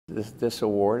This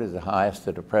award is the highest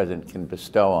that a president can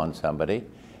bestow on somebody,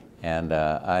 and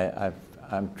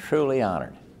I'm truly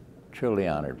honored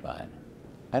by it.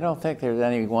 I don't think there's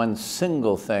any one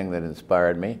single thing that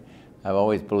inspired me. I've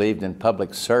always believed in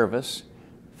public service,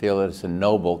 feel that it's a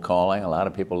noble calling. A lot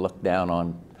of people look down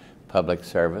on public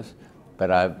service,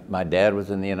 but my dad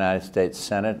was in the United States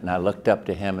Senate, and I looked up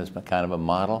to him as kind of a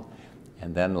model,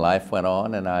 and then life went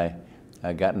on, and I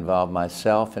got involved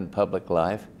myself in public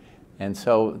life. And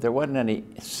so there wasn't any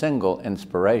single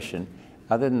inspiration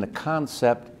other than the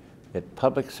concept that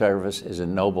public service is a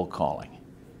noble calling.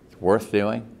 It's worth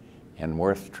doing and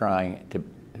worth trying to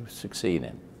succeed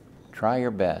in. Try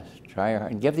your best,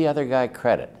 and give the other guy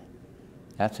credit.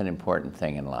 That's an important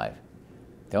thing in life.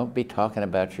 Don't be talking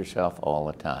about yourself all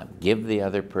the time. Give the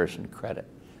other person credit.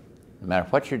 No matter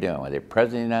what you're doing, whether you're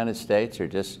President of the United States or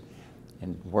just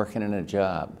working in a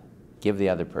job, give the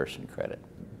other person credit.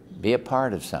 Be a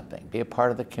part of something. Be a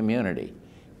part of the community.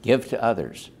 Give to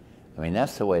others. I mean,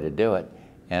 that's the way to do it,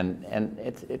 and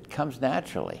it comes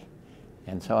naturally.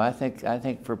 And so I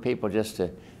think for people just to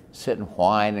sit and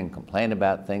whine and complain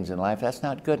about things in life, that's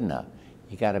not good enough.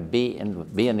 You got to be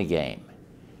in the game.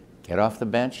 Get off the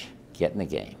bench, get in the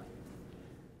game.